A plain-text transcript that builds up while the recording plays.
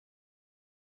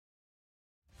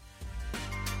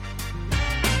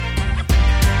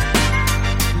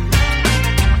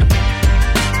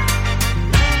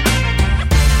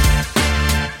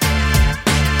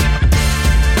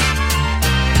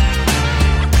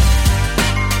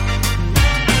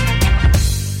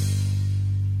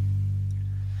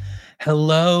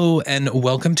Hello, and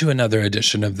welcome to another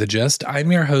edition of The Gist.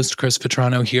 I'm your host, Chris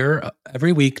Petrano, here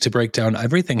every week to break down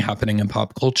everything happening in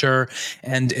pop culture.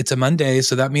 And it's a Monday,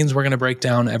 so that means we're going to break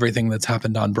down everything that's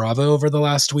happened on Bravo over the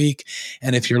last week.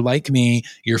 And if you're like me,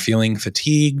 you're feeling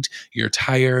fatigued, you're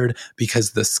tired,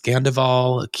 because the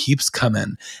Scandoval keeps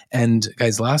coming. And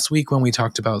guys, last week when we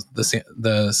talked about the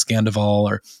Scandoval,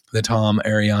 or the Tom,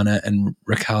 Ariana, and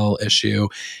Raquel issue,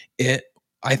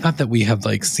 I thought that we had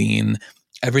seen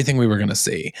everything we were going to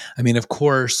see. I mean, of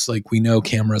course, we know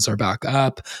cameras are back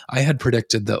up. I had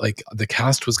predicted that the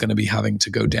cast was going to be having to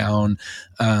go down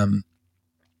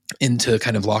into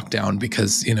kind of lockdown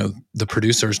because, the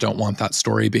producers don't want that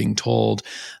story being told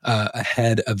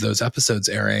ahead of those episodes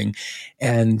airing.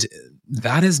 And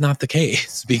that is not the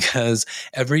case, because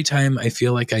every time I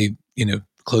feel like I,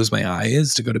 close my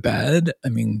eyes to go to bed, I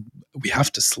mean, we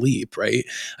have to sleep, right?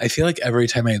 I feel like every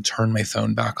time I turn my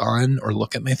phone back on or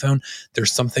look at my phone,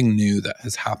 there's something new that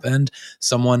has happened.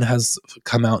 Someone has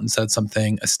come out and said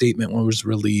something, a statement was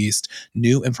released,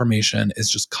 new information is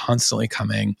just constantly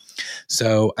coming.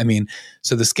 So,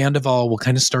 so the Scandoval will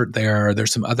kind of start there.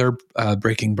 There's some other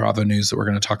breaking Bravo news that we're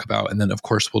going to talk about. And then of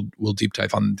course we'll deep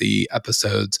dive on the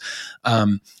episodes.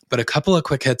 But a couple of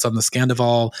quick hits on the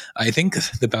Scandoval. I think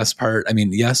the best part,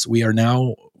 yes, we're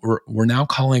now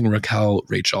calling Raquel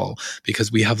Rachel,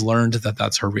 because we have learned that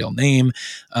that's her real name,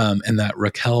 and that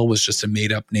Raquel was just a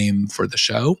made-up name for the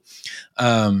show.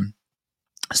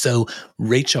 So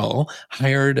Rachel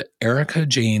hired Erica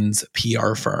Jane's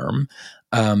PR firm.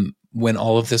 When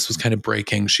all of this was kind of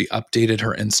breaking, she updated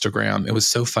her Instagram. It was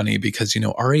so funny because,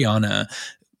 Ariana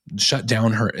shut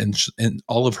down her in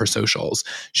all of her socials.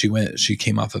 She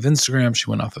came off of Instagram. She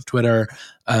went off of Twitter,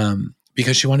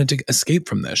 because she wanted to escape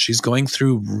from this. She's going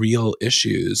through real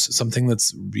issues, something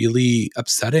that's really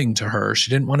upsetting to her. She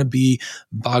didn't want to be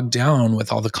bogged down with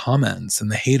all the comments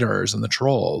and the haters and the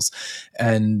trolls.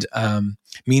 And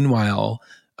meanwhile,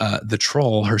 the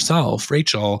troll herself,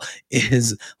 Rachel,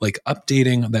 is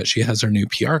updating that she has her new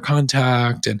PR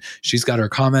contact and she's got her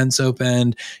comments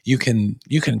opened. You can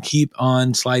keep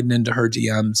on sliding into her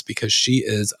DMs because she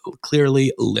is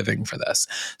clearly living for this.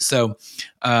 So,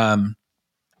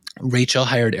 Rachel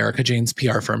hired Erica Jane's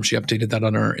PR firm. She updated that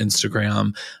on her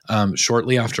Instagram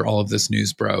shortly after all of this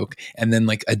news broke. And then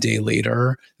a day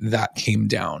later, that came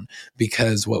down,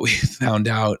 because what we found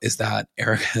out is that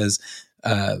Erica's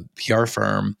PR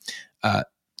firm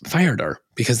fired her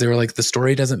because they were like, the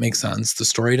story doesn't make sense. The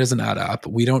story doesn't add up.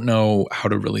 We don't know how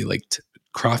to really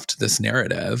craft this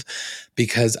narrative,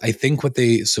 because I think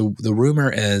so the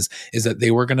rumor is that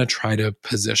they were going to try to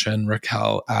position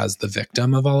Raquel as the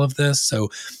victim of all of this. So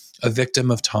a victim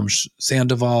of Tom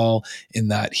Sandoval, in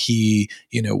that he,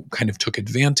 kind of took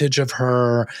advantage of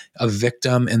her, a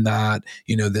victim in that,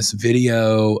 this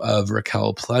video of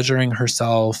Raquel pleasuring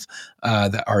herself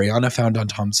that Ariana found on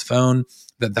Tom's phone,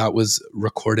 that was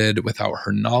recorded without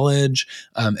her knowledge.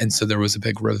 And so there was a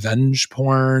big revenge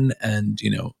porn and,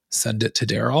 send it to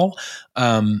Daryl,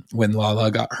 when Lala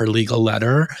got her legal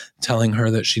letter telling her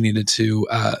that she needed to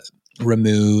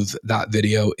remove that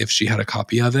video if she had a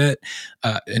copy of it.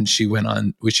 And she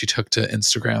took to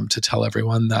Instagram to tell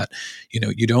everyone that,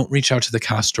 you don't reach out to the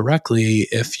cast directly.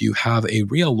 If you have a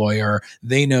real lawyer,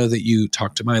 they know that you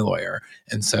talk to my lawyer.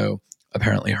 And so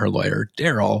apparently her lawyer,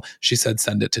 Daryl, she said,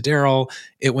 send it to Daryl.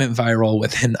 It went viral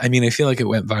within, I feel like it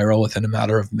went viral within a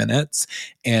matter of minutes.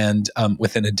 And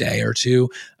within a day or two,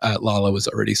 Lala was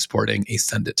already sporting a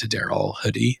send it to Daryl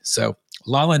hoodie. So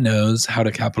Lala knows how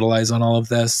to capitalize on all of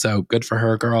this. So good for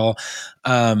her, girl.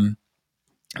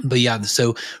 But yeah,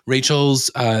 so Rachel's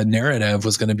narrative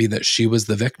was going to be that she was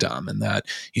the victim, and that,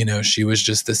 she was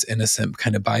just this innocent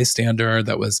kind of bystander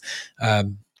that was,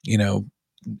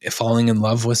 falling in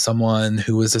love with someone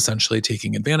who was essentially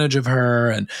taking advantage of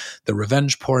her, and the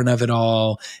revenge porn of it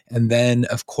all. And then,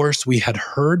 of course, we had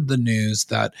heard the news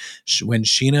that when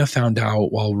Sheena found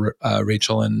out while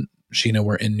Rachel and Sheena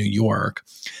were in New York,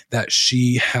 that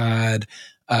she had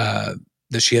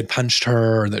punched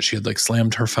her, or that she had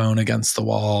slammed her phone against the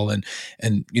wall and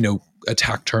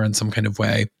attacked her in some kind of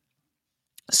way.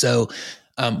 So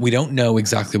we don't know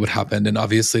exactly what happened. And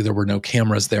obviously there were no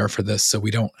cameras there for this, so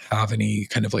we don't have any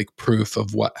kind of proof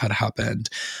of what had happened.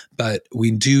 But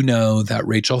we do know that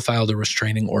Rachel filed a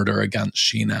restraining order against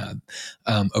Sheena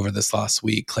over this last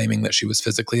week, claiming that she was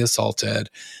physically assaulted.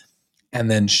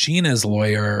 And then Sheena's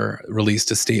lawyer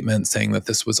released a statement saying that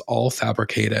this was all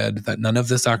fabricated, that none of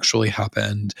this actually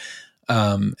happened,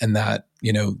 and that,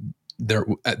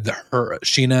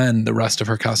 Sheena and the rest of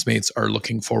her castmates are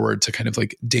looking forward to kind of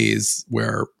days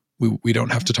where we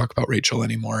don't have to talk about Rachel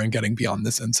anymore and getting beyond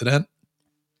this incident.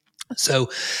 So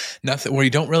nothing, we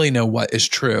don't really know what is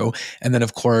true. And then,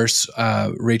 of course,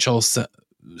 Rachel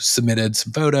submitted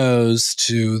some photos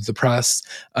to the press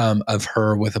of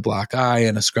her with a black eye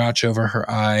and a scratch over her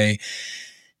eye.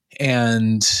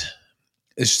 And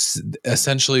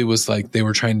essentially was like they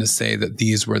were trying to say that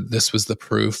this was the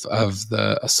proof of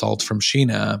the assault from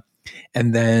Sheena.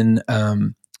 And then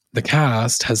the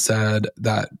cast has said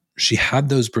that she had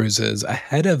those bruises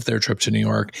ahead of their trip to New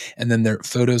York, and then their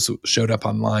photos showed up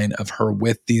online of her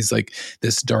with these like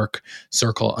this dark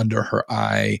circle under her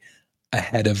eye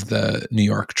ahead of the New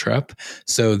York trip.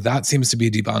 So that seems to be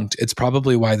debunked. It's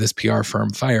probably why this PR firm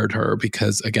fired her,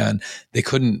 because again, they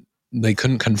couldn't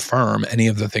confirm any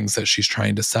of the things that she's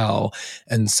trying to sell.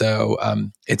 And so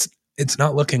it's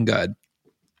not looking good.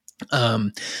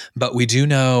 But we do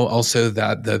know also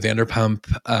that the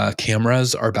Vanderpump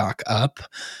cameras are back up,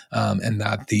 and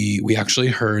that we actually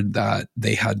heard that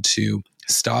they had to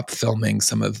stop filming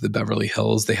some of the Beverly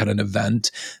Hills. They had an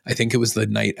event. I think it was the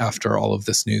night after all of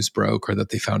this news broke, or that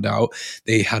they found out.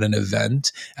 They had an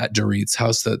event at Dorit's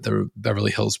house that the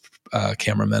Beverly Hills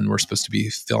cameramen were supposed to be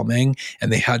filming,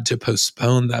 and they had to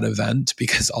postpone that event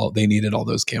because they needed all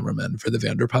those cameramen for the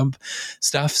Vanderpump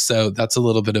stuff. So that's a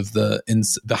little bit of the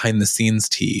behind the scenes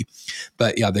tea.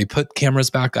 But yeah, they put cameras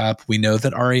back up. We know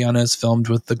that Ariana is filmed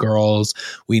with the girls.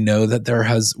 We know that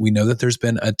there's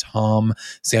been a Tom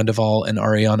Sandoval and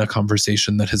Ariana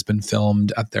conversation that has been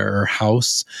filmed at their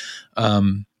house.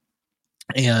 And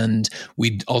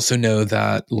we also know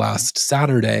that last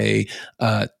Saturday,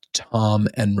 Tom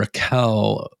and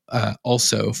Raquel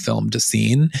also filmed a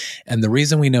scene. And the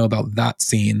reason we know about that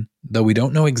scene, though we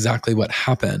don't know exactly what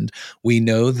happened, we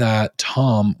know that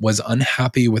Tom was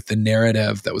unhappy with the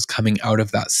narrative that was coming out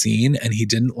of that scene, and he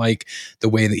didn't like the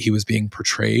way that he was being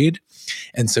portrayed.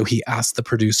 And so he asked the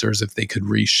producers if they could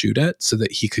reshoot it so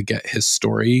that he could get his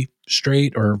story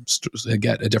straight, or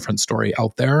get a different story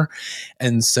out there.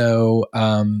 And so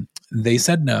they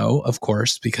said no, of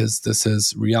course, because this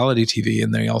is reality TV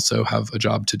and they also have a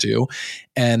job to do.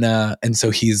 And so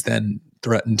he's then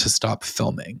threatened to stop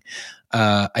filming.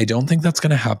 I don't think that's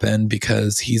going to happen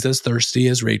because he's as thirsty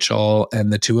as Rachel,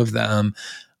 and the two of them,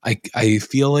 I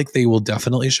feel like they will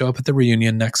definitely show up at the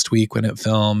reunion next week when it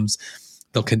films.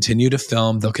 They'll continue to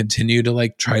film. They'll continue to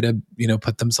like try to,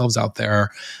 put themselves out there.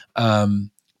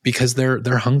 Because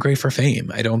they're hungry for fame.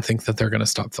 I don't think that they're going to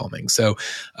stop filming. So,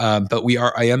 but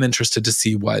I am interested to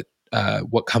see what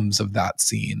comes of that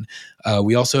scene.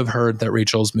 We also have heard that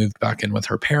Rachel's moved back in with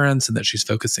her parents and that she's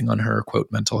focusing on her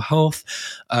quote mental health.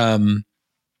 And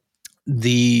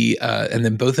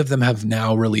then both of them have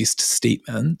now released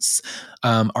statements.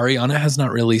 Ariana has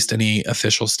not released any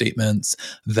official statements,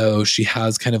 though she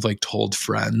has kind of like told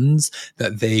friends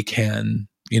that they can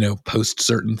post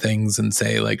certain things and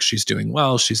say like she's doing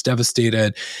well, she's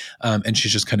devastated, and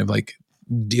she's just kind of like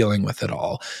dealing with it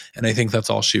all. And I think that's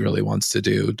all she really wants to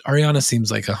do. Ariana seems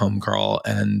like a home girl,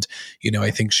 and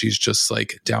I think she's just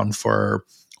like down for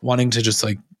wanting to just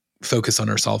like focus on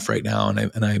herself right now,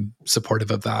 and I'm supportive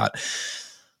of that.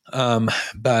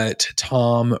 But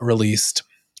Tom released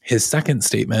his second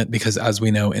statement because, as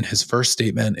we know, in his first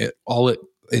statement,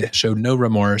 it showed no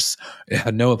remorse. It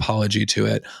had no apology to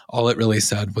it. All it really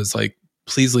said was like,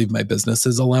 please leave my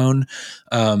businesses alone,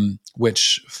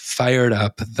 which fired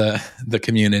up the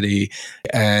community.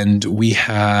 And we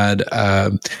had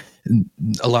a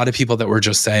lot of people that were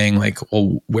just saying like,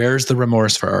 well, where's the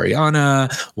remorse for Ariana?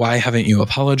 Why haven't you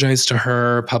apologized to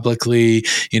her publicly?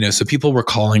 So people were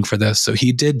calling for this. So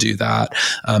he did do that.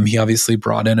 He obviously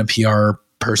brought in a PR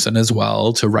person as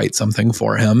well to write something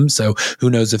for him. So who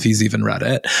knows if he's even read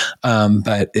it.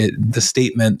 But the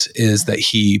statement is that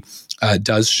he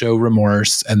does show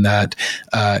remorse, and that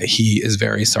he is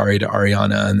very sorry to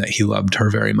Ariana, and that he loved her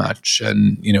very much,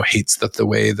 and hates that the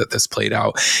way that this played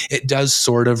out. It does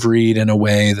sort of read in a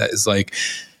way that is like,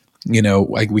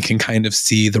 like we can kind of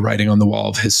see the writing on the wall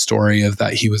of his story of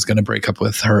that he was going to break up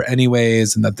with her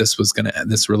anyways, and that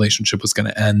this relationship was going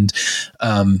to end.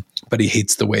 But he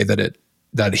hates the way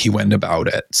that he went about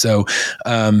it.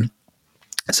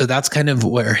 So that's kind of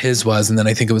where his was. And then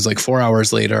I think it was like 4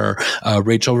 hours later,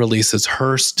 Rachel releases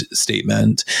her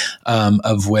statement,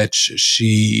 of which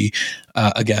she,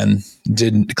 again,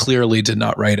 clearly did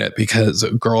not write it, because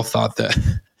a girl thought that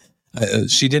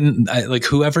she didn't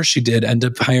whoever she did end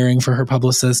up hiring for her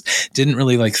publicist didn't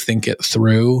really like think it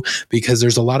through, because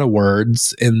there's a lot of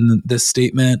words in this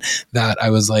statement that I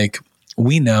was like,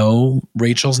 we know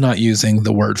Rachel's not using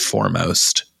the word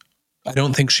foremost I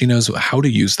don't think she knows how to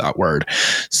use that word.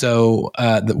 So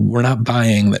we're not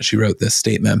buying that she wrote this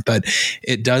statement, but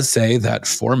it does say that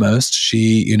foremost,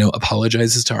 she,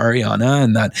 apologizes to Ariana,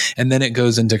 and then it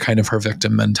goes into kind of her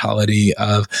victim mentality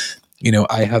of,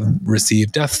 I have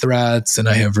received death threats, and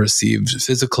I have received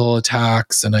physical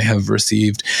attacks, and I have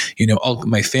received, all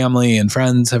my family and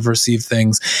friends have received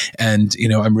things. And,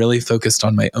 I'm really focused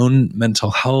on my own mental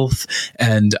health,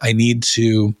 and I need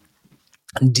to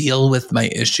deal with my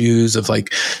issues of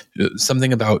like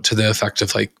something about to the effect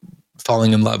of like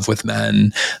falling in love with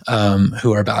men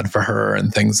who are bad for her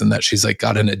and things, and that she's like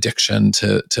got an addiction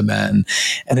to men.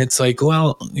 And it's like,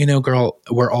 well, girl,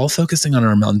 we're all focusing on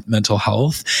our mental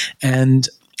health, and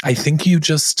I think you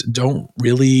just don't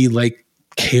really like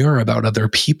care about other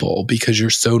people because you're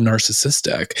so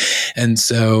narcissistic. And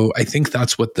so I think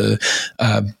that's what the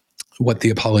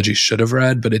apology should have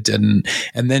read, but it didn't.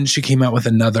 And then she came out with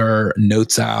another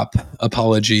Notes app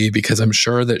apology, because I'm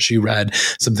sure that she read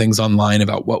some things online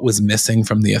about what was missing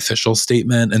from the official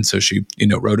statement. And so she,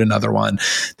 wrote another one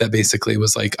that basically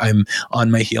was like, I'm on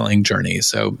my healing journey.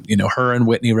 So, her and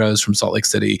Whitney Rose from Salt Lake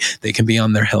City, they can be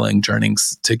on their healing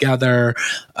journeys together.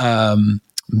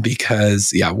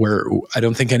 Because I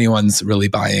don't think anyone's really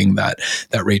buying that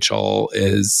Rachel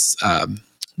is,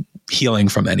 healing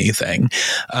from anything.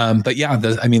 But yeah,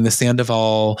 the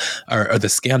Sandoval or the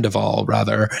Scandoval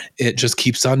rather, it just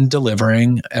keeps on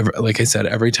delivering. Like I said,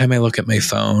 every time I look at my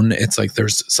phone, it's like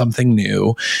there's something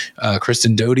new.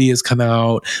 Kristen Doty has come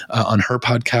out on her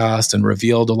podcast and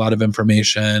revealed a lot of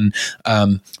information.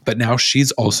 But now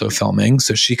she's also filming.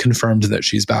 So she confirmed that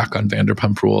she's back on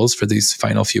Vanderpump Rules for these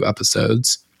final few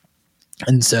episodes.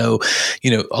 And so,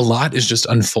 a lot is just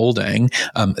unfolding.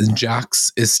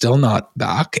 Jax is still not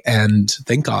back, and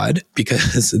thank God,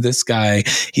 because this guy,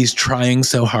 he's trying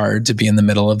so hard to be in the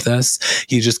middle of this.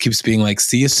 He just keeps being like,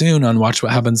 see you soon on Watch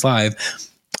What Happens Live.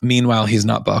 Meanwhile, he's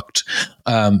not booked.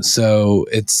 So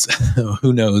it's,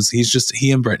 who knows?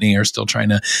 He and Brittany are still trying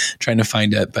to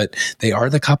find it, but they are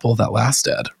the couple that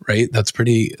lasted, right? That's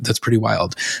pretty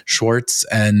wild. Schwartz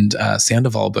and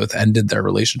Sandoval both ended their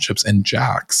relationships, and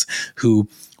Jax, who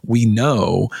we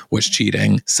know was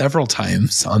cheating several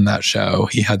times on that show.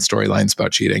 He had storylines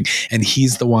about cheating, and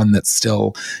he's the one that's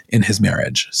still in his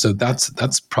marriage. So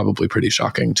that's probably pretty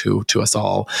shocking to us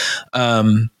all.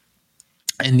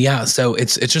 And yeah, so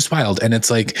it's just wild. And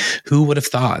it's like, who would have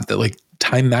thought that like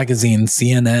Time Magazine,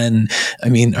 CNN,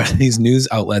 these news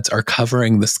outlets are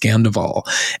covering the Scandoval.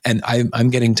 And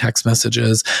I'm getting text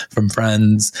messages from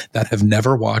friends that have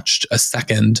never watched a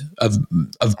second of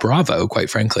Bravo,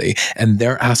 quite frankly. And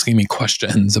they're asking me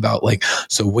questions about like,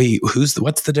 so wait,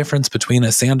 what's the difference between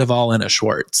a Sandoval and a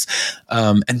Schwartz?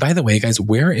 And by the way, guys,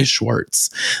 where is Schwartz?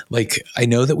 Like, I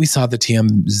know that we saw the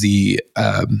TMZ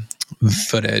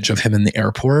footage of him in the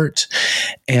airport,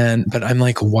 but I'm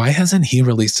like, why hasn't he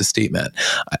released a statement?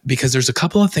 Because there's a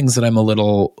couple of things that I'm a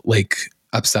little like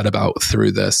upset about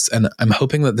through this, and I'm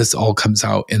hoping that this all comes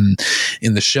out in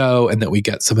the show and that we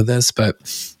get some of this. But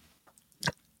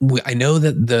I know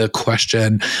that the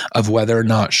question of whether or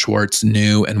not Schwartz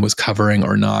knew and was covering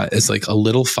or not is like a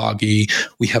little foggy.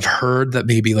 We have heard that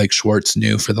maybe like Schwartz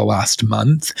knew for the last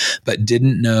month, but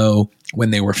didn't know when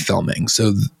they were filming.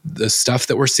 So the stuff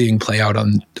that we're seeing play out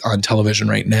on television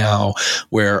right now,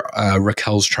 where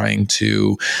Raquel's trying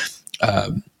to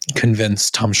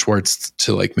convince Tom Schwartz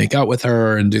to like make out with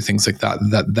her and do things like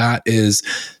that is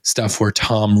stuff where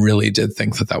Tom really did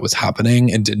think that was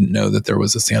happening and didn't know that there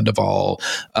was a Sandoval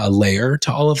layer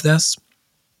to all of this,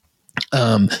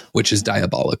 which is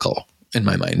diabolical in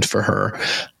my mind for her.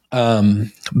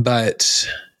 But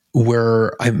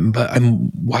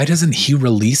why doesn't he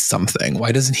release something?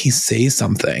 Why doesn't he say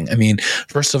something? I mean,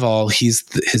 first of all, he's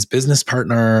his business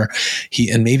partner.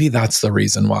 And maybe that's the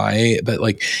reason why, but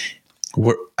like,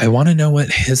 I want to know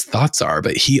what his thoughts are,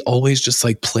 but he always just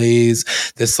like plays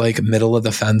this like middle of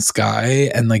the fence guy.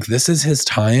 And like, this is his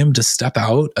time to step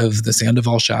out of the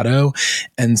Sandoval shadow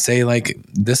and say like,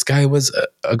 this guy was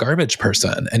a garbage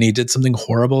person and he did something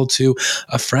horrible to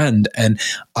a friend. And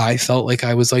I felt like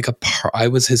I was like I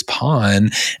was his pawn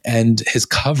and his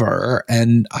cover,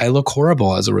 and I look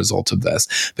horrible as a result of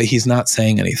this, but he's not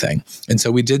saying anything. And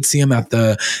so we did see him at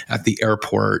the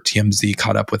airport. TMZ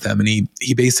caught up with him, and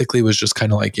he basically was just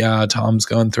kind of like, yeah, Tom's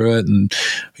going through it. And,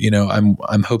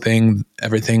 I'm hoping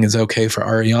everything is okay for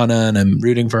Ariana, and I'm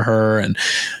rooting for her. And,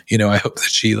 I hope that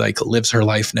she like lives her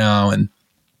life now. And,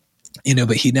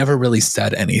 but he never really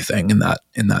said anything in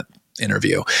that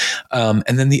interview.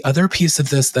 And then the other piece of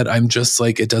this that I'm just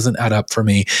like, it doesn't add up for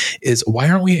me is, why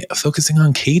aren't we focusing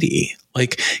on Katie?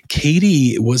 Like,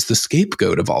 Katie was the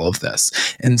scapegoat of all of this.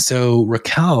 And so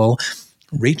Raquel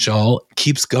Rachel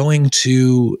keeps going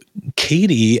to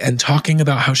Katie and talking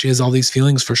about how she has all these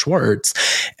feelings for Schwartz.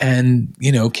 And,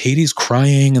 Katie's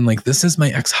crying and like, this is my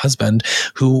ex-husband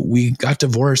who we got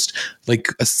divorced like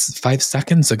 5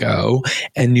 seconds ago.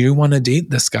 And you want to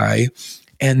date this guy.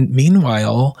 And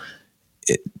meanwhile,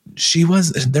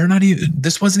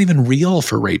 this wasn't even real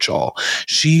for Rachel.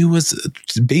 She was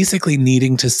basically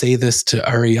needing to say this to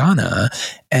Ariana.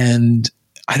 And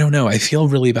I don't know. I feel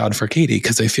really bad for Katie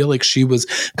because I feel like she was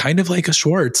kind of like a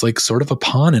Schwartz, like sort of a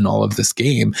pawn in all of this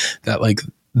game, that like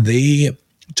they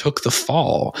took the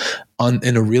fall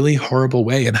in a really horrible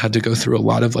way and had to go through a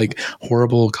lot of like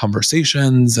horrible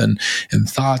conversations and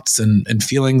thoughts and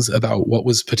feelings about what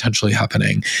was potentially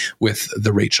happening with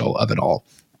the Rachel of it all.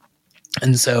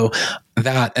 And so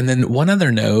that, and then one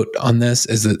other note on this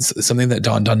is that something that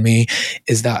dawned on me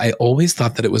is that I always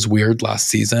thought that it was weird last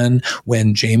season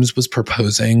when James was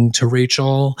proposing to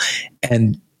Rachel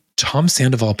and Tom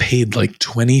Sandoval paid like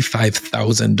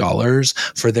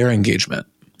 $25,000 for their engagement.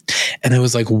 And I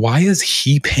was like, why is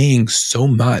he paying so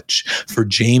much for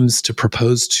James to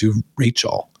propose to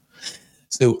Rachel?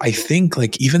 So I think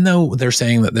like, even though they're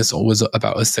saying that this was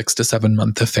about a 6 to 7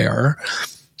 month affair,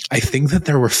 I think that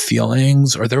there were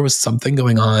feelings or there was something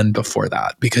going on before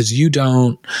that, because you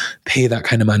don't pay that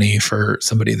kind of money for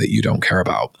somebody that you don't care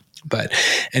about. But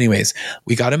anyways,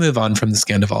 we got to move on from the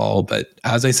Scandoval. But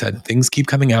as I said, things keep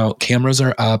coming out. Cameras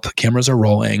are up, cameras are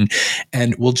rolling.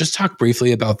 And we'll just talk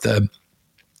briefly about the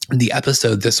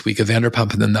episode this week of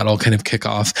Vanderpump, and then that'll kind of kick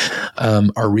off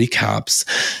our recaps.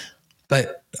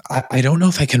 But I don't know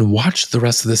if I can watch the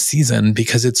rest of the season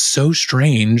because it's so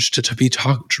strange to be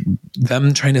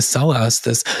them trying to sell us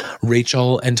this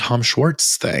Rachel and Tom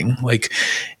Schwartz thing. Like,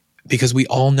 because we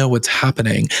all know what's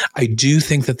happening. I do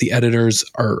think that the editors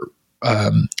are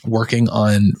working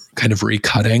on kind of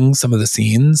recutting some of the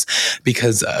scenes,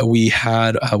 because we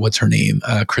had, what's her name?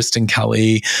 Kristen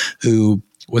Kelly, who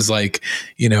was like,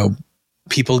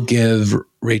 people give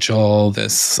Rachel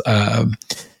this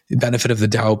benefit of the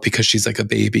doubt because she's like a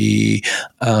baby,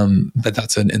 but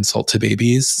that's an insult to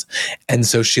babies. And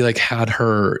so she like had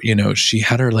her, she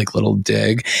had her like little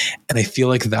dig, and I feel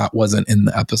like that wasn't in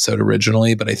the episode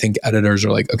originally, but I think editors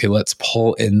are like, okay, let's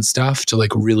pull in stuff to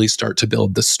like really start to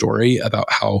build the story about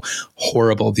how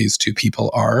horrible these two people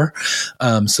are,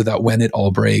 so that when it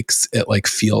all breaks, it like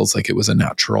feels like it was a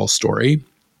natural story.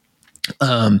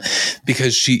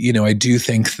 Because she, I do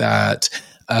think that,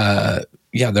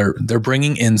 they're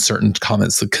bringing in certain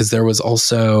comments, because there was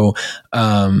also,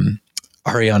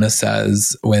 Ariana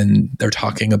says when they're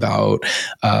talking about,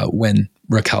 when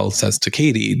Raquel says to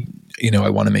Katie, I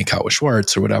want to make out with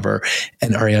Schwartz or whatever.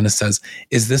 And Ariana says,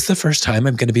 is this the first time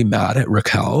I'm going to be mad at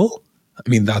Raquel? I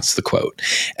mean, that's the quote.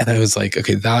 And I was like,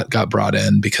 okay, that got brought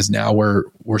in because now we're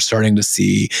starting to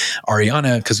see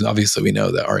Ariana, because obviously we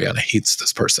know that Ariana hates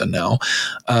this person now.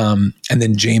 And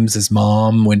then James's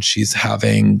mom, when she's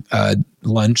having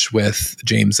lunch with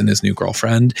James and his new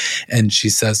girlfriend, and she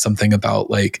says something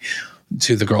about like,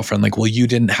 to the girlfriend, like, well, you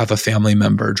didn't have a family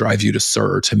member drive you to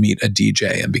SUR to meet a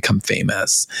DJ and become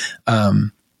famous.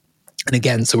 And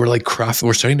again, so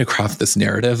we're starting to craft this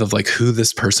narrative of like who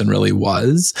this person really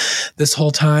was this whole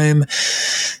time.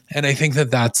 And I think that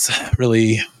that's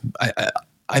really,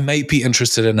 I might be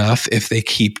interested enough if they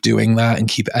keep doing that and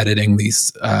keep editing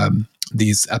these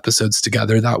episodes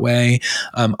together that way.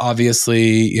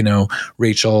 Obviously,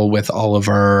 Rachel with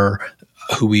Oliver,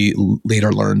 who we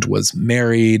later learned was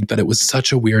married, but it was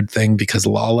such a weird thing because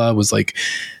Lala was like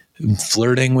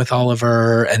flirting with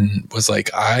Oliver and was like,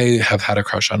 I have had a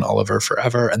crush on Oliver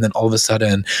forever. And then all of a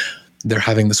sudden they're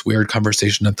having this weird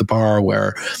conversation at the bar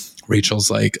where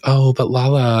Rachel's like, oh, but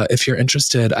Lala, if you're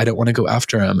interested, I don't want to go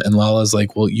after him. And Lala's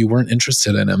like, well, you weren't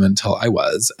interested in him until I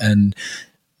was. And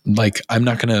like, I'm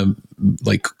not going to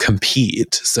like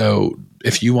compete. So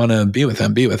if you want to be with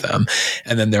him, be with him.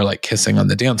 And then they're like kissing on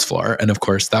the dance floor. And of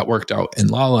course that worked out in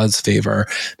Lala's favor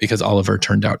because Oliver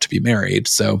turned out to be married.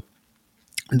 So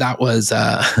that was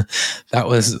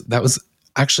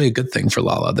actually a good thing for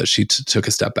Lala that she took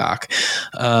a step back.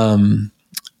 And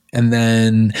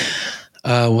then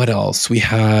what else we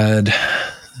had?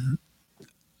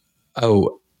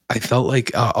 Oh, I felt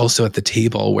like also at the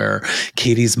table where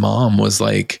Katie's mom was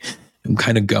like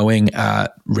kind of going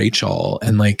at Rachel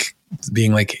and like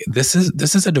being like, this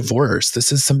is a divorce.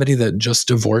 This is somebody that just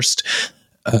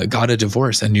got a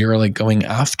divorce, and you're like going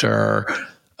after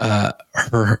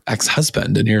her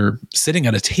ex-husband, and you're sitting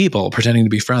at a table pretending to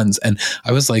be friends. And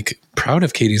I was like proud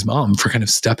of Katie's mom for kind of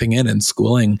stepping in and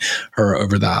schooling her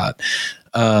over that.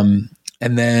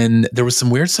 And then there was some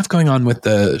weird stuff going on with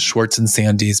the Schwartz and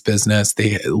Sandy's business.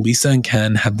 Lisa and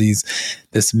Ken had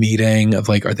this meeting of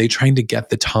like, are they trying to get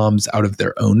the Toms out of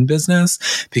their own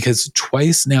business? Because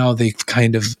twice now they've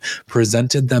kind of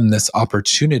presented them this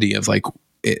opportunity of like,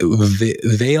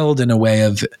 veiled in a way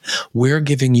of, we're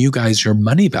giving you guys your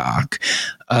money back.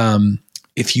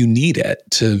 If you need it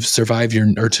to survive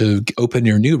or to open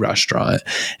your new restaurant.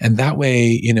 And that way,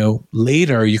 you know,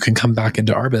 later you can come back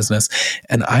into our business.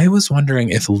 And I was wondering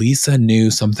if Lisa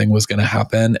knew something was going to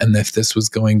happen and if this was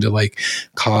going to like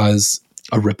cause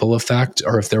a ripple effect,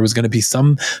 or if there was going to be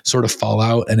some sort of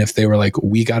fallout, and if they were like,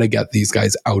 we got to get these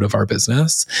guys out of our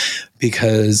business,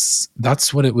 because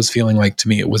that's what it was feeling like to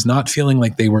me. It was not feeling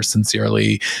like they were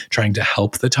sincerely trying to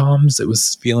help the Toms. It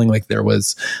was feeling like there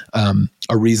was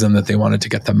a reason that they wanted to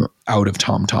get them out of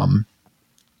Tom Tom.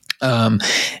 And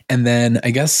then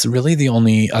I guess really the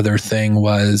only other thing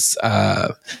was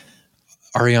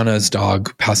Ariana's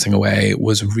dog passing away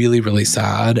was really, really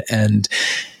sad. And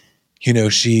you know,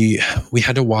 we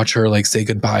had to watch her like say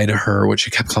goodbye to her, which she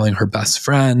kept calling her best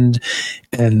friend.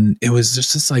 And it was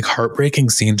just this like heartbreaking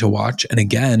scene to watch. And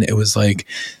again, it was like,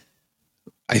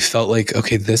 I felt like,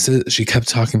 okay, she kept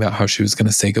talking about how she was going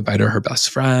to say goodbye to her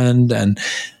best friend. And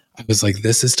I was like,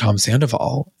 this is Tom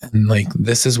Sandoval. And like,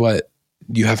 this is what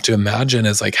you have to imagine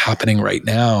is like happening right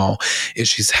now, is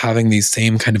she's having these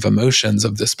same kind of emotions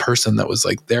of this person that was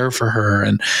like there for her.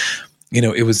 And you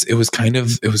know, it was kind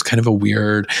of a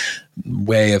weird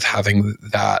way of having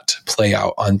that play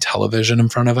out on television in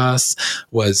front of us,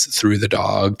 was through the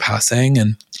dog passing.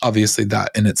 And obviously that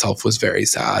in itself was very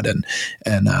sad and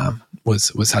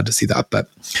was sad to see that. But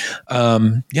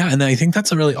yeah, and I think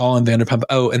that's really all on Vanderpump.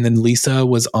 Oh, and then Lisa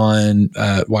was on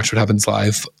Watch What Happens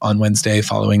Live on Wednesday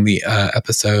following the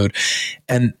episode.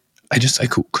 And I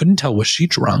couldn't tell, was she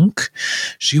drunk?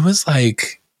 She was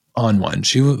like on one.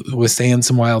 She was saying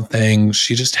some wild things.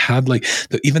 She just had like,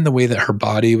 even the way that her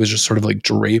body was just sort of like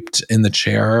draped in the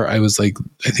chair. I was like,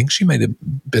 I think she might have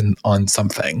been on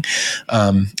something.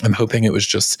 I'm hoping it was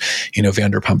just, you know,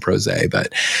 Vanderpump Rosé,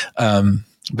 but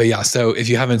yeah, so if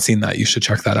you haven't seen that, you should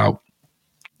check that out.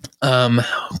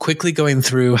 Quickly going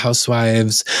through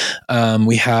Housewives,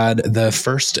 we had the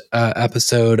first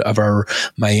episode of our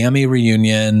Miami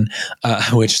reunion,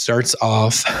 which starts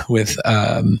off with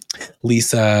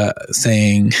Lisa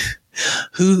saying,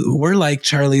 we're like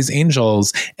Charlie's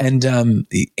Angels, and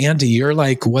Andy, you're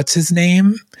like, what's his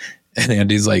name? And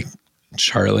Andy's like,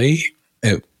 Charlie.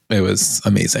 It was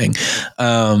amazing.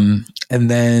 And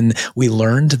then we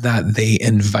learned that they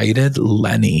invited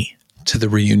Lenny to the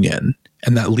reunion,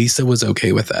 and that Lisa was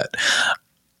okay with it.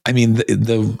 I mean,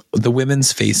 the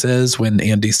women's faces when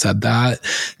Andy said that,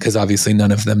 because obviously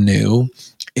none of them knew,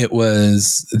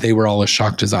 they were all as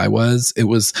shocked as I was. It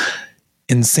was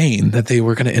insane that they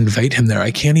were going to invite him there. I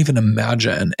can't even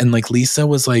imagine. And like Lisa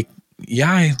was like,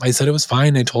 yeah, I said it was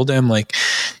fine. I told him like,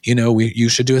 you know, you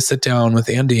should do a sit down with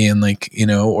Andy, and like, you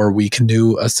know, or we can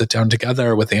do a sit down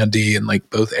together with Andy and like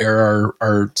both air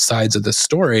our sides of the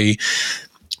story.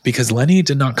 Because Lenny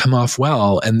did not come off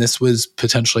well, and this was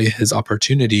potentially his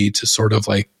opportunity to sort of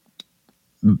like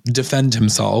defend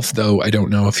himself, though I don't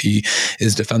know if he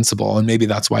is defensible, and maybe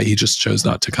that's why he just chose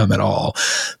not to come at all.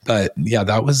 But yeah,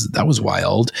 that was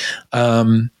wild.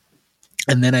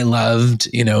 And then I loved,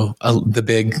 you know, the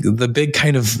big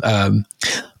kind of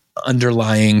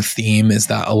underlying theme is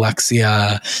that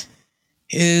Alexia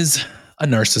is a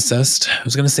narcissist. I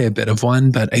was going to say a bit of one,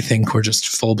 but I think we're just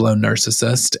full-blown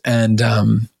narcissist.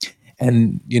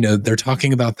 And, you know, they're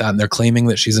talking about that and they're claiming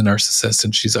that she's a narcissist,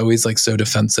 and she's always like so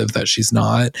defensive that she's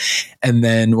not. And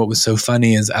then what was so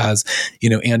funny is, as, you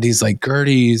know, Andy's like,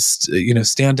 Gertie's, you know,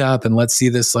 stand up and let's see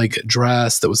this like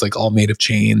dress that was like all made of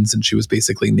chains, and she was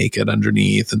basically naked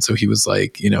underneath. And so he was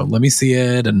like, you know, let me see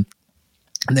it. And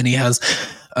then he has,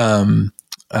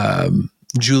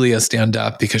 Julia stand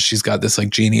up because she's got this like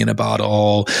genie in a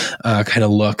bottle kind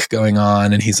of look going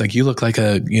on. And he's like, you look like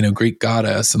a, you know, Greek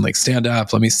goddess, and like, stand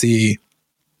up, let me see.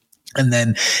 And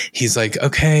then he's like,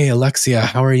 okay, Alexia,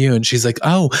 how are you? And she's like,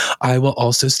 oh, I will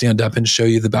also stand up and show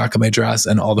you the back of my dress.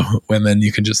 And all the women,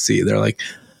 you can just see, they're like,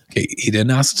 okay, he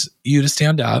didn't ask you to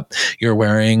stand up. You're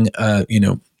wearing, you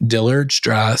know, Dillard's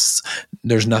dress.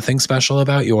 There's nothing special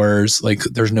about yours. Like,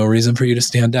 there's no reason for you to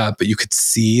stand up. But you could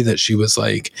see that she was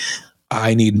like,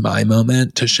 I need my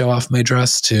moment to show off my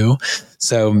dress too.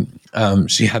 So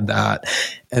she had that.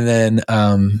 And then,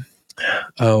 and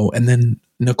then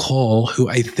Nicole, who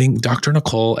I think, Dr.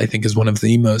 Nicole, I think is one of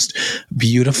the most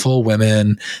beautiful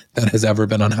women that has ever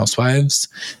been on Housewives.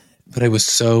 But I was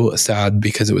so sad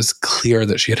because it was clear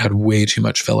that she had had way too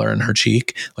much filler in her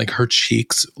cheek. Like her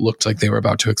cheeks looked like they were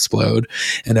about to explode.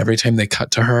 And every time they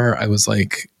cut to her, I was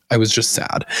just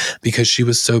sad because she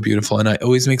was so beautiful. And it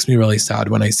always makes me really sad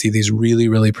when I see these really,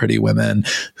 really pretty women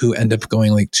who end up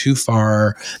going like too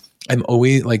far. I'm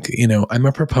always like, I'm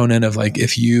a proponent of like,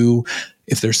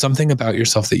 if there's something about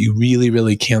yourself that you really,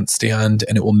 really can't stand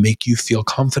and it will make you feel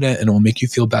confident and it will make you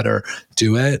feel better,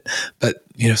 do it. But,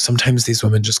 sometimes these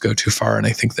women just go too far. And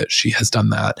I think that she has done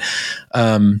that.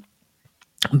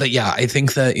 But yeah, I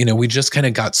think that, we just kind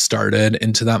of got started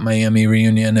into that Miami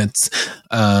reunion. It's,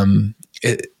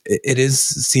 it is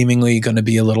seemingly going to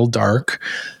be a little dark.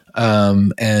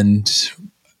 And,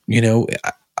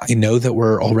 I know that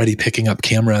we're already picking up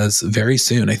cameras very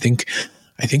soon. I think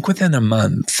within a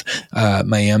month,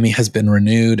 Miami has been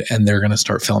renewed and they're going to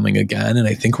start filming again. And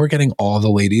I think we're getting all the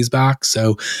ladies back.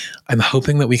 So I'm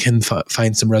hoping that we can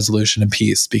find some resolution and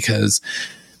peace, because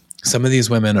some of these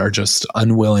women are just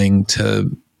unwilling to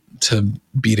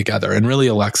be together. And really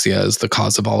Alexia is the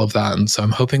cause of all of that. And so I'm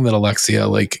hoping that Alexia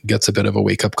like gets a bit of a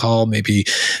wake up call. Maybe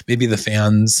the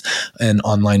fans and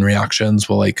online reactions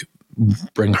will like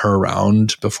bring her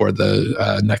around before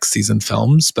the next season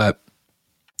films. But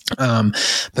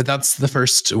that's the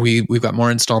first. We've got more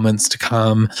installments to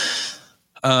come.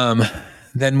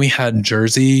 Then we had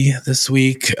Jersey this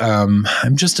week. I'm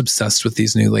just obsessed with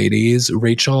these new ladies,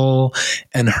 Rachel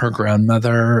and her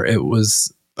grandmother. It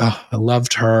was, I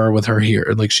loved her with her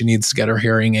hair. Like she needs to get her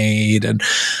hearing aid. And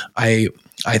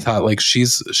I thought like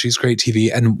she's great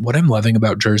TV. And what I'm loving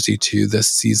about Jersey too this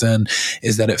season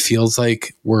is that it feels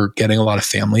like we're getting a lot of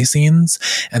family scenes.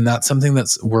 And that's something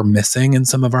we're missing in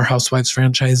some of our Housewives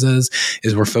franchises,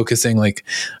 is we're focusing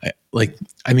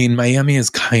I mean, Miami is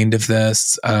kind of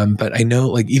this, but I know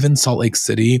like even Salt Lake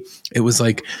City, it was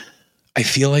like, I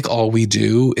feel like all we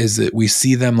do is that we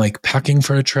see them like packing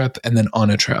for a trip and then on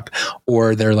a trip,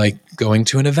 or they're like going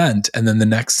to an event. And then the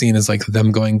next scene is like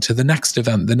them going to the next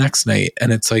event the next night.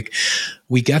 And it's like,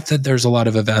 we get that there's a lot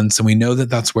of events and we know that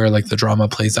that's where like the drama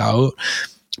plays out.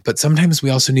 But sometimes we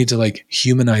also need to like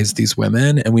humanize these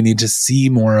women, and we need to see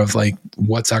more of like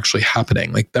what's actually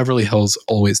happening. Like Beverly Hills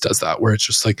always does that, where it's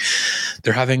just like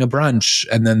they're having a brunch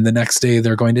and then the next day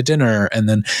they're going to dinner.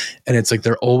 And it's like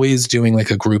they're always doing like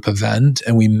a group event,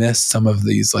 and we miss some of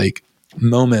these like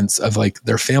moments of like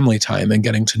their family time and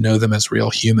getting to know them as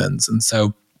real humans. And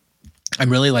so I'm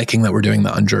really liking that we're doing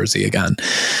that on Jersey again.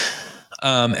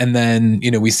 And then,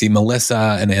 we see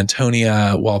Melissa and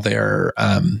Antonia while they're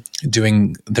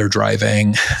doing their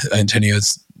driving.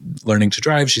 Antonia's learning to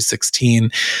drive. She's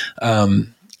 16.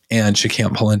 And she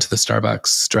can't pull into the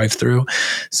Starbucks drive-through.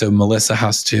 So Melissa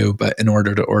has to, but in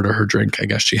order to order her drink, I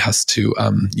guess she has to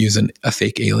use a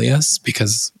fake alias,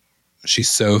 because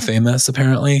she's so famous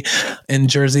apparently in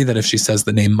Jersey that if she says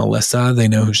the name Melissa, they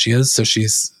know who she is. So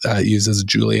she's uses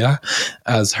Julia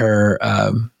as her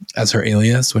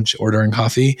alias when she's ordering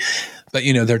coffee. But,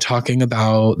 they're talking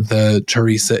about the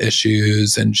Teresa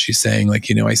issues, and she's saying like,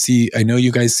 I know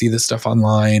you guys see this stuff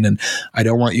online, and I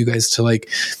don't want you guys to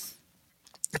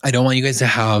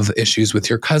have issues with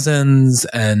your cousins,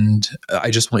 and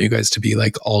I just want you guys to be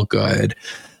like all good.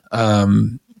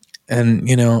 And,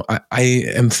 I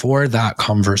am for that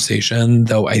conversation,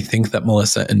 though I think that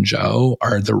Melissa and Joe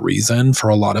are the reason for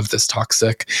a lot of this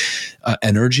toxic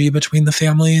energy between the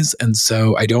families. And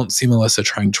so I don't see Melissa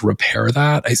trying to repair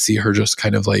that. I see her just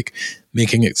kind of like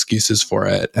making excuses for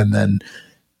it. And then,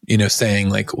 saying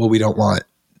like, well, we don't want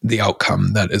the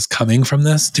outcome that is coming from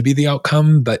this to be the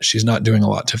outcome, but she's not doing a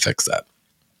lot to fix it.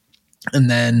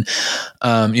 And then,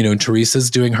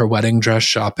 Teresa's doing her wedding dress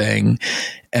shopping,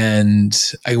 and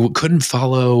I couldn't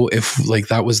follow if like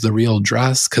that was the real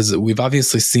dress, because we've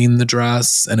obviously seen the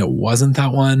dress and it wasn't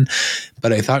that one.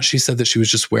 But I thought she said that she was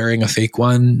just wearing a fake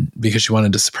one because she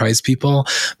wanted to surprise people.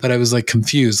 But I was like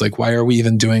confused, like, why are we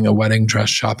even doing a wedding dress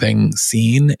shopping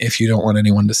scene if you don't want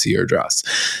anyone to see your dress?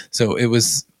 So I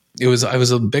was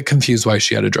a bit confused why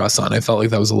she had a dress on. I felt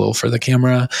like that was a little for the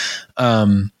camera.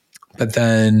 But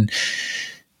then,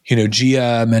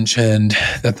 Gia mentioned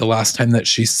that the last time that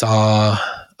she saw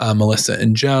Melissa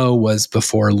and Joe was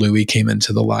before Louis came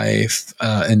into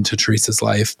into Teresa's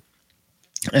life.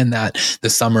 And that the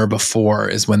summer before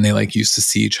is when they like used to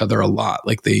see each other a lot.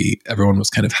 Like everyone was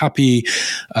kind of happy.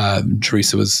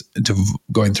 Teresa was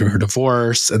going through her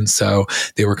divorce. And so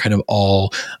they were kind of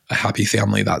all a happy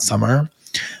family that summer.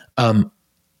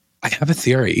 I have a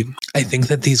theory. I think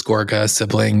that these Gorga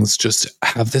siblings just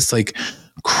have this like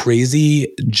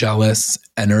crazy jealous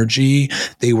energy.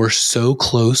 They were so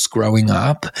close growing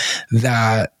up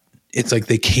that it's like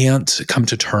they can't come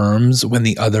to terms when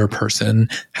the other person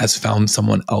has found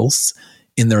someone else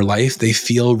in their life. They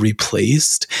feel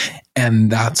replaced.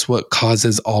 And that's what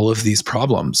causes all of these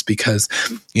problems. Because,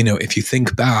 if you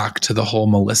think back to the whole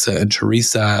Melissa and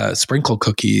Teresa sprinkle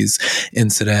cookies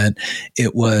incident,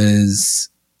 it was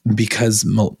because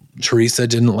Teresa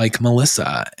didn't like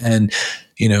Melissa. And,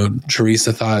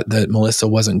 Teresa thought that Melissa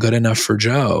wasn't good enough for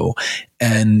Joe.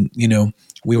 And,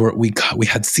 we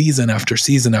had season after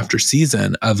season after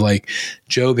season of like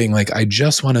Joe being like, I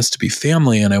just want us to be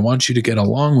family, and I want you to get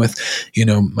along with,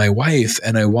 my wife,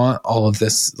 and I want all of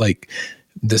this, like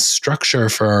this structure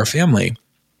for our family.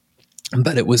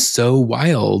 But it was so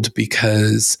wild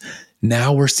because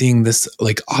now we're seeing this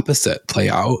like opposite play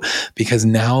out, because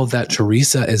now that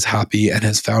Teresa is happy and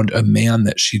has found a man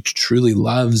that she truly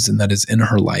loves and that is in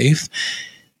her life,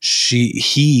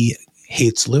 he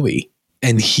hates Louis.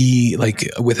 And he, like,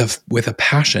 with a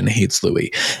passion, hates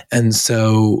Louis. And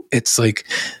so it's like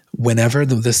whenever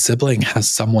the sibling has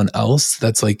someone else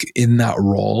that's like in that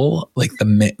role, like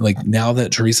now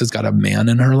that Teresa's got a man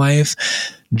in her life,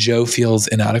 Joe feels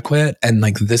inadequate, and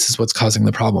like this is what's causing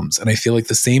the problems. And I feel like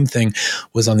the same thing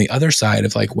was on the other side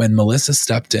of like when Melissa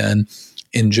stepped in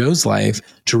Joe's life,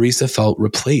 Teresa felt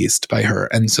replaced by her.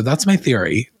 And so that's my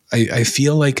theory. I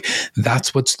feel like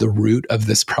that's what's the root of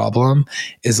this problem,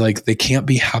 is like they can't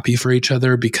be happy for each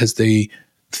other because they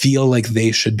feel like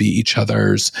they should be each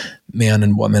other's man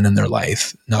and woman in their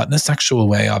life. Not in a sexual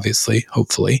way, obviously,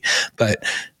 hopefully, but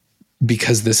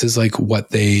because this is like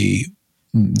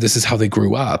this is how they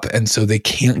grew up. And so they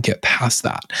can't get past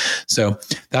that. So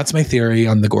that's my theory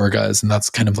on the Gorgas. And that's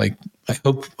kind of like, I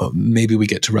hope maybe we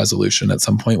get to resolution at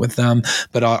some point with them.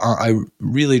 But I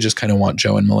really just kind of want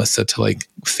Joe and Melissa to like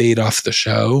fade off the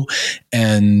show.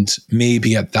 And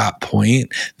maybe at that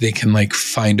point, they can like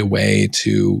find a way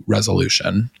to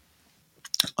resolution.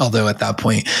 Although at that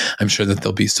point, I'm sure that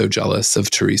they'll be so jealous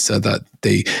of Teresa that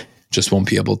they just won't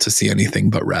be able to see anything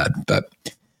but red. But,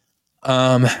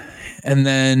 and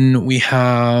then we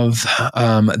have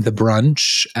the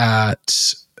brunch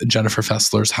at Jennifer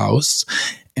Fessler's house.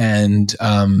 And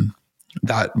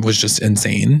that was just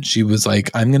insane. She was like,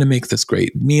 I'm going to make this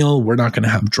great meal. We're not going to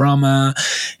have drama.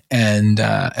 And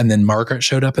then Margaret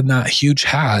showed up in that huge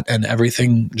hat, and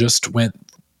everything just went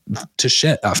to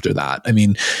shit after that. I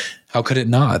mean, how could it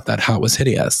not? That hat was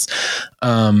hideous.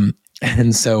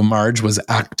 And so Marge was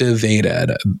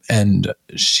activated, and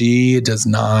she does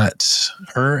not,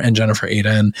 her and Jennifer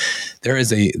Aiden, there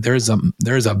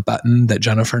is a button that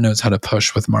Jennifer knows how to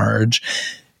push with Marge.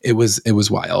 It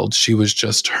was wild. She was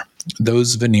just,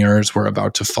 those veneers were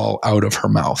about to fall out of her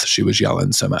mouth. She was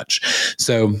yelling so much.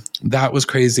 So that was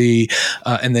crazy.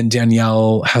 And then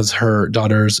Danielle has her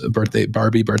daughter's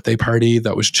Barbie birthday party.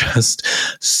 That was just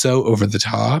so over the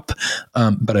top.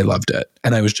 But I loved it,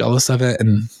 and I was jealous of it.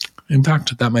 And in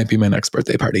fact, that might be my next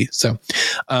birthday party. So,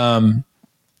 and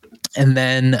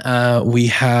then we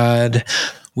didn't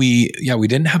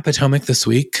have Potomac this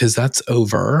week because that's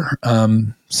over.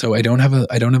 So I don't have a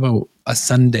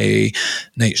Sunday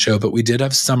night show, but we did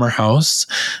have Summer House.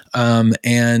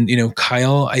 And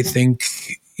Kyle, I think,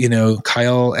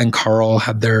 Kyle and Carl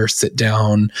had their sit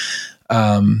down.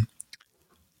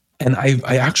 And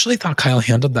I actually thought Kyle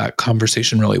handled that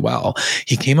conversation really well.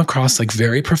 He came across like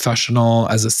very professional,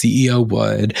 as a CEO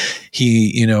would.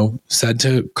 He, said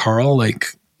to Carl, like,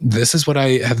 this is what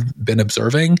I have been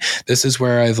observing. This is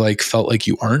where I've like felt like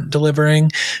you aren't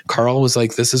delivering. Carl was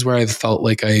like, this is where I've felt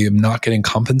like I am not getting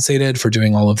compensated for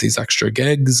doing all of these extra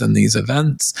gigs and these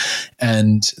events.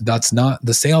 And that's not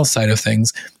the sales side of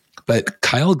things. But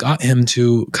Kyle got him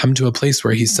to come to a place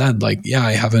where he said, like, yeah,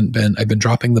 I've been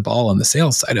dropping the ball on the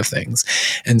sales side of things.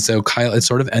 And so Kyle, it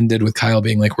sort of ended with Kyle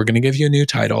being like, we're going to give you a new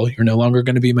title. You're no longer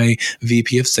going to be my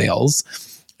VP of sales,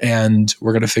 and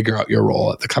we're going to figure out your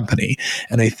role at the company.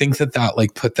 And I think that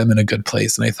like put them in a good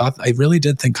place. And I really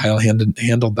did think Kyle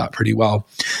handled that pretty well.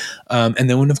 And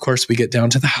then when, of course, we get down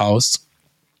to the house,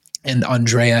 and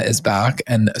Andrea is back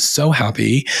and so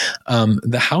happy.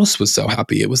 The house was so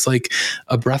happy. It was like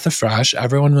a breath of fresh.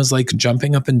 Everyone was like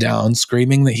jumping up and down,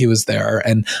 screaming that he was there.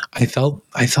 And I felt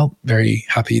very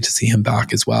happy to see him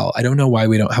back as well. I don't know why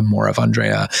we don't have more of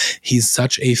Andrea. He's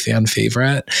such a fan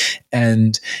favorite.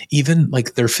 And even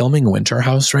like they're filming Winter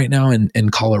House right now in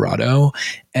Colorado.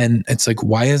 And it's like,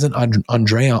 why isn't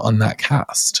Andrea on that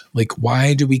cast? Like,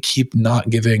 why do we keep not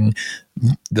giving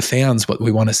the fans what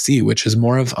we want to see, which is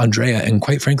more of Andrea? And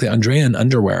quite frankly, Andrea in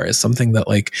underwear is something that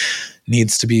like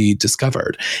needs to be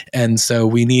discovered. And so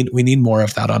we need more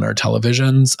of that on our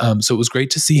televisions. So it was great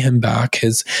to see him back.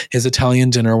 His Italian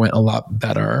dinner went a lot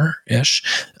better-ish.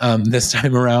 This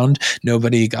time around,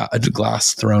 nobody got a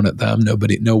glass thrown at them.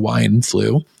 No wine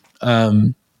flew.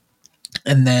 And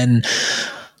then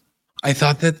I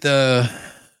thought that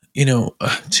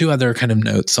two other kind of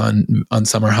notes on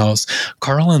Summer House,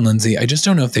 Carl and Lindsay, I just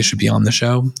don't know if they should be on the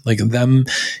show. Like them,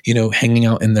 hanging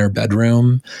out in their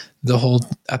bedroom the whole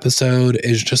episode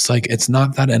is just like, it's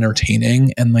not that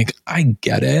entertaining. And like, I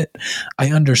get it.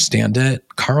 I understand it.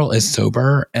 Carl is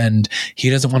sober and he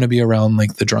doesn't want to be around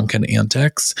like the drunken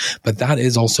antics, but that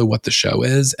is also what the show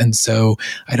is. And so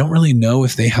I don't really know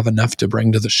if they have enough to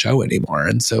bring to the show anymore.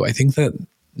 And so I think that,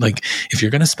 like, if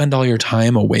you're going to spend all your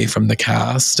time away from the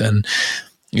cast and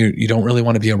you don't really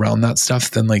want to be around that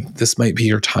stuff, then like this might be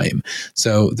your time.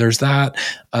 So there's that.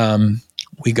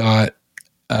 We got,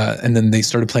 and then they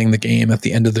started playing the game at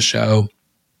the end of the show.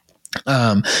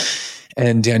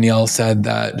 And Danielle said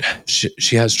that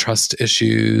she has trust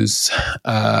issues,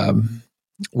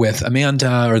 with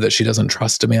Amanda, or that she doesn't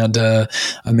trust Amanda.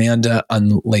 Amanda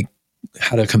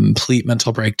had a complete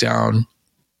mental breakdown.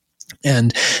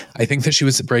 And I think that she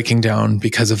was breaking down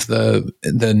because of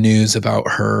the news about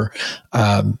her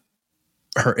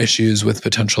issues with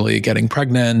potentially getting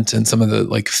pregnant and some of the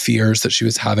like fears that she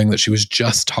was having that she was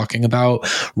just talking about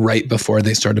right before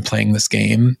they started playing this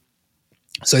game.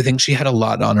 So I think she had a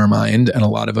lot on her mind and a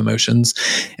lot of emotions.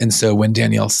 And so when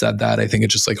Danielle said that, I think it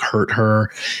just like hurt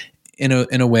her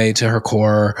in a way to her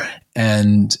core.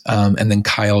 And then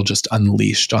Kyle just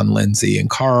unleashed on Lindsay and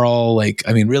Carl. Like,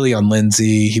 I mean, really on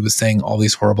Lindsay, he was saying all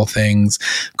these horrible things.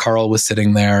 Carl was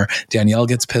sitting there. Danielle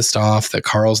gets pissed off that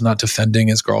Carl's not defending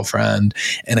his girlfriend.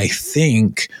 And I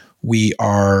think we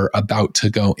are about to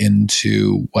go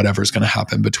into whatever's going to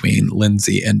happen between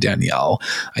Lindsay and Danielle.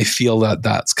 I feel that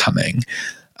that's coming.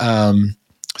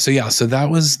 So that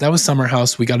was Summer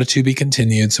House. We got a to be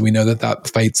continued. So we know that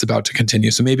fight's about to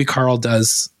continue. So maybe Carl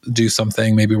does do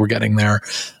something. Maybe we're getting there.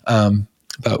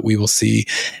 But we will see.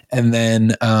 And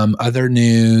then other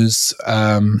news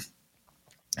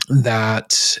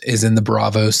that is in the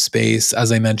Bravo space.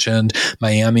 As I mentioned,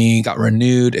 Miami got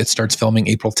renewed. It starts filming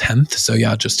April 10th. So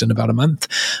yeah, just in about a month.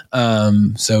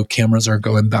 So cameras are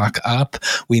going back up.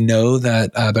 We know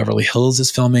that Beverly Hills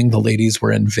is filming. The ladies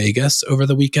were in Vegas over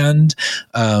the weekend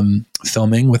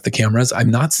filming with the cameras. I'm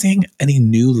not seeing any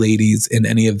new ladies in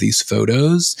any of these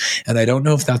photos. And I don't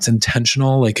know if that's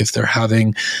intentional, like if they're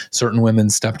having certain women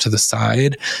step to the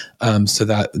side so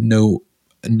that no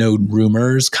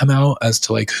rumors come out as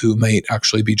to like who might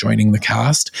actually be joining the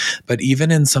cast. But even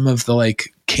in some of the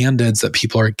like candids that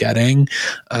people are getting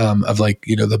of like,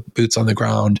 the boots on the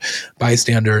ground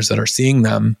bystanders that are seeing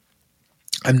them,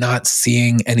 I'm not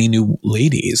seeing any new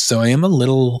ladies. So I am a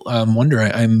little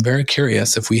wondering. I'm very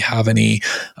curious if we have any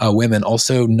women.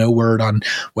 Also, no word on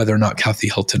whether or not Kathy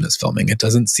Hilton is filming. It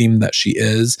doesn't seem that she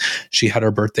is. She had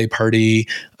her birthday party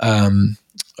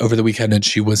over the weekend, and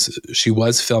she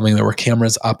was filming. There were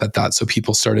cameras up at that, so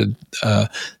people started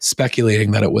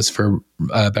speculating that it was for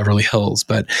Beverly Hills,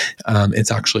 but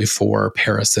it's actually for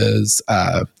Paris's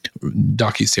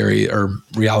docuseries or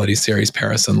reality series,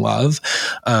 Paris in Love.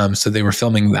 So they were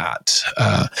filming that.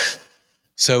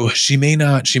 So she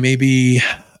may be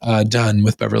done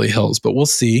with Beverly Hills, but we'll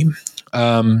see.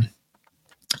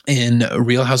 In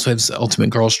Real Housewives Ultimate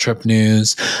Girls Trip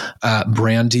news,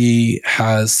 Brandy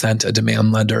has sent a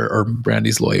demand letter, or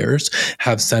Brandy's lawyers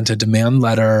have sent a demand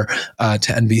letter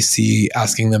to NBC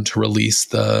asking them to release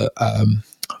the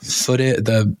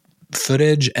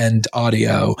footage and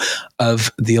audio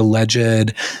of the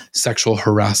alleged sexual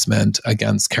harassment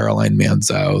against Caroline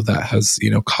Manzo that has,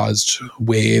 caused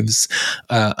waves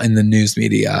in the news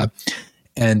media.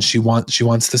 And she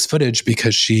wants this footage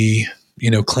because she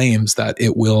claims that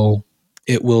it will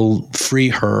free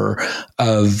her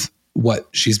of what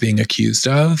she's being accused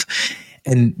of.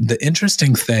 And the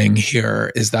interesting thing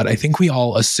here is that I think we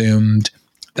all assumed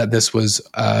that this was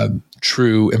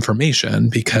true information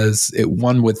because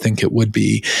one would think it would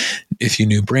be if you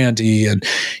knew Brandy and,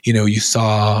 you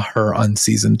saw her on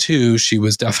season 2, she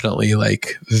was definitely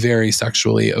like very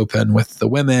sexually open with the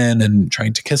women and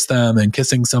trying to kiss them and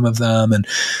kissing some of them. And,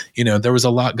 there was a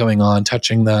lot going on,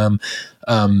 touching them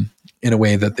in a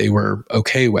way that they were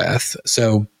okay with.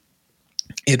 So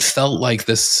it felt like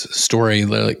this story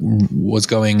like was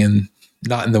going in,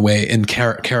 not in the way in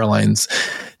Caroline's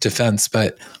defense,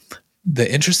 but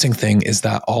the interesting thing is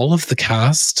that all of the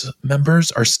cast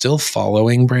members are still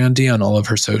following Brandy on all of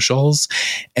her socials.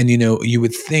 And, you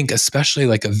would think, especially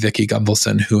like a Vicky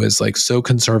Gunvalson, who is like so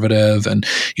conservative and,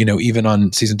 even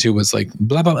on season 2 was like,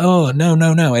 blah, blah, oh, no,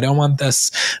 I don't want this.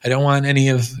 I don't want any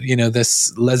of,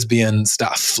 this lesbian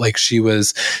stuff. Like she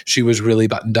was really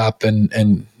buttoned up and,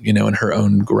 in her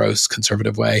own gross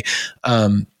conservative way.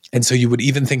 And so you would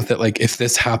even think that like if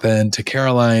this happened to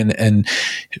Caroline and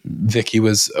Vicky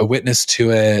was a witness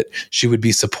to it, she would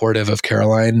be supportive of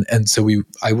Caroline. And so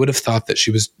I would have thought that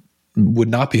she would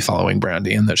not be following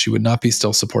Brandy and that she would not be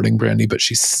still supporting Brandy, but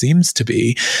she seems to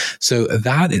be. So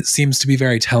that it seems to be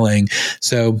very telling.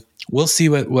 So we'll see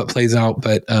what plays out,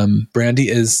 but Brandy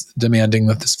is demanding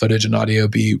that this footage and audio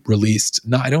be released.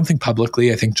 I don't think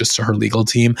publicly, I think just to her legal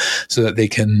team so that they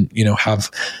can,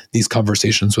 have these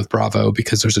conversations with Bravo,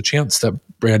 because there's a chance that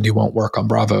Brandy won't work on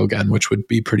Bravo again, which would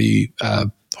be pretty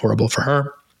horrible for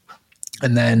her.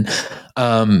 And then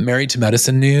Married to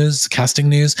Medicine news, casting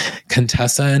news,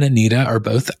 Contessa and Anita are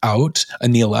both out.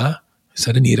 Anila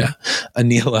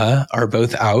are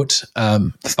both out.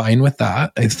 Fine with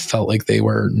that. I felt like they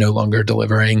were no longer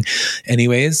delivering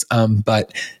anyways.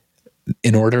 But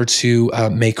in order to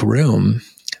make room,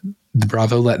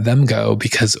 Bravo let them go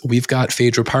because we've got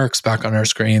Phaedra Parks back on our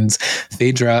screens.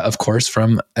 Phaedra, of course,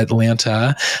 from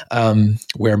Atlanta,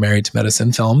 where Married to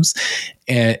Medicine films,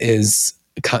 and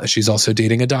she's also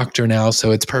dating a doctor now,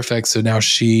 so it's perfect. So now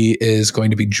she is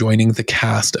going to be joining the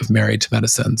cast of Married to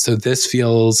Medicine. So this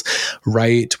feels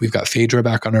right. We've got Phaedra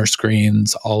back on our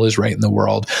screens. All is right in the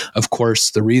world. Of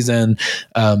course, the reason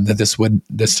that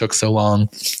this took so long,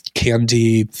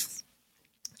 Candy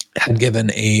had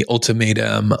given a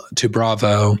ultimatum to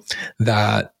Bravo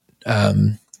that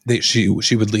she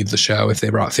would leave the show if they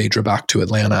brought Phaedra back to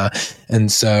Atlanta. And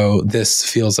so this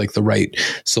feels like the right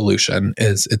solution.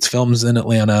 It's films in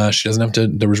Atlanta. She doesn't have to.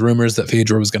 There was rumors that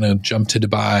Phaedra was going to jump to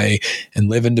Dubai and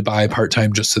live in Dubai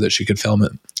part-time just so that she could film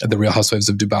it at the Real Housewives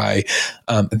of Dubai.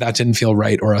 That didn't feel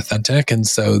right or authentic. And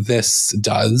so this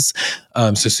does.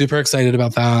 So super excited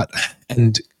about that.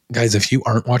 And guys, if you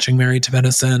aren't watching Married to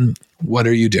Medicine, what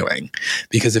are you doing?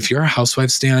 Because if you're a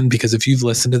housewife stan, because if you've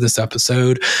listened to this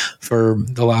episode for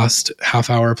the last half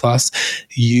hour plus,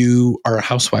 you are a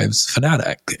housewives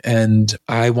fanatic. And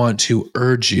I want to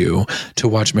urge you to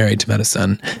watch Married to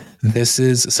Medicine.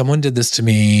 Someone did this to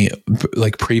me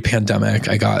like pre-pandemic.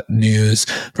 I got news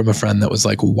from a friend that was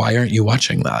like, why aren't you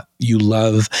watching that? You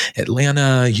love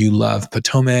Atlanta, you love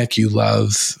Potomac, you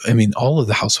love, all of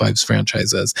the Housewives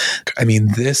franchises.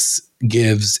 This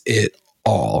gives it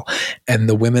all. And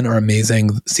the women are amazing.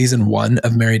 Season 1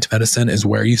 of Married to Medicine is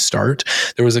where you start.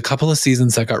 There was a couple of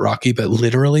seasons that got rocky, but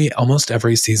literally almost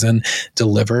every season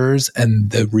delivers. And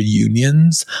the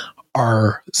reunions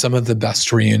are some of the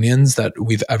best reunions that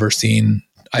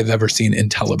I've ever seen in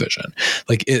television.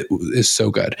 Like, it is so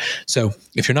good. So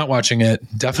if you're not watching it,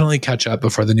 definitely catch up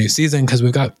before the new season, because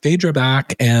we've got Phaedra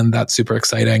back and that's super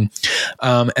exciting.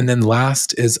 And then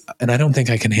last is, and I don't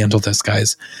think I can handle this,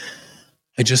 guys.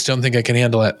 I just don't think I can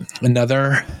handle it.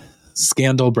 Another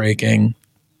scandal breaking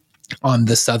on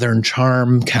the Southern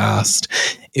Charm cast.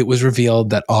 It was revealed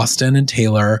that Austin and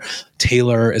Taylor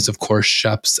is, of course,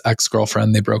 Shep's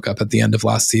ex-girlfriend. They broke up at the end of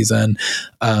last season,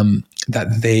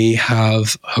 that they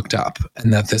have hooked up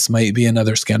and that this might be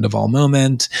another Scandoval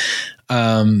moment.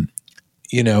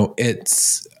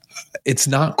 It's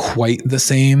not quite the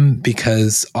same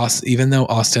because even though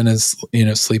Austin is,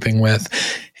 sleeping with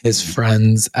his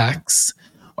friend's ex,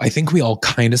 I think we all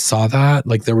kind of saw that.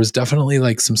 Like, there was definitely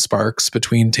like some sparks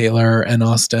between Taylor and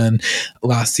Austin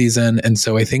last season. And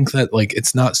so I think that like,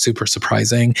 it's not super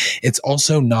surprising. It's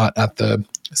also not at the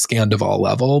Scandoval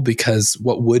level, because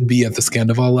what would be at the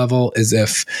Scandoval level is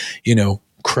if,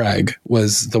 Craig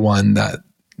was the one that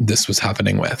this was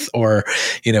happening with, or,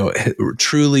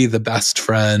 truly the best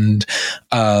friend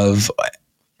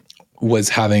was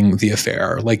having the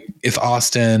affair. Like, if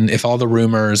all the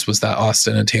rumors was that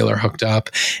Austin and Taylor hooked up,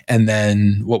 and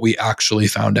then what we actually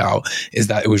found out is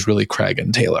that it was really Craig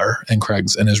and Taylor, and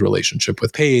Craig's in his relationship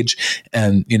with Paige.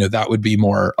 And, that would be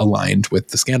more aligned with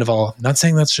the Scandoval. Not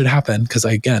saying that should happen, because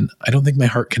I don't think my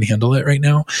heart can handle it right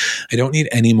now. I don't need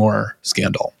any more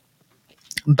scandal.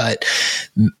 But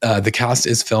the cast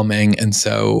is filming, and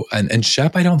so and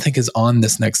Shep I don't think is on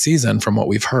this next season from what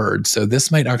we've heard. So this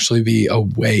might actually be a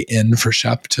way in for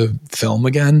Shep to film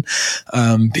again,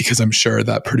 because I'm sure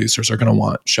that producers are going to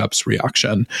want Shep's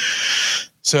reaction.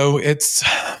 So it's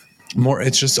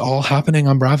just all happening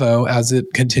on Bravo as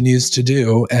it continues to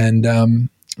do, and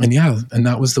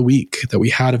that was the week that we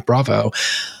had of Bravo.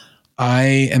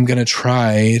 I am going to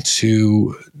try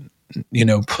to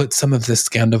put some of this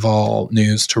Scandoval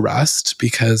news to rest,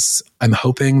 because I'm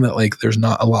hoping that like there's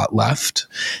not a lot left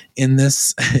in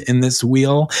this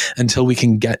wheel until we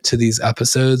can get to these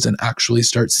episodes and actually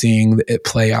start seeing it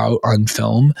play out on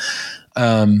film.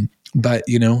 But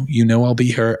I'll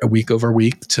be here week over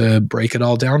week to break it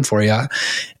all down for you.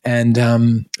 And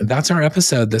that's our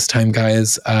episode this time,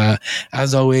 guys.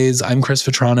 As always, I'm Chris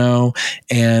Vetrano,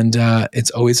 and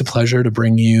it's always a pleasure to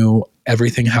bring you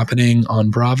everything happening on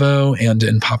Bravo and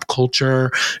in pop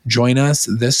culture. Join us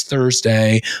this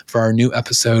Thursday for our new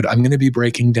episode. I'm going to be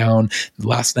breaking down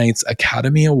last night's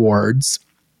Academy Awards.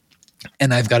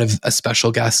 And I've got a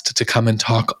special guest to come and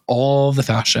talk all the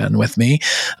fashion with me.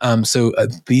 So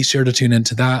be sure to tune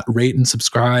into that, rate and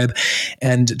subscribe.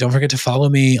 And don't forget to follow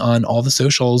me on all the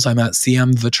socials. I'm at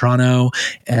CM Vetrano.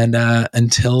 And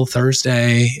until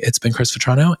Thursday, it's been Chris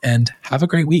Vetrano, and have a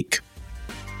great week.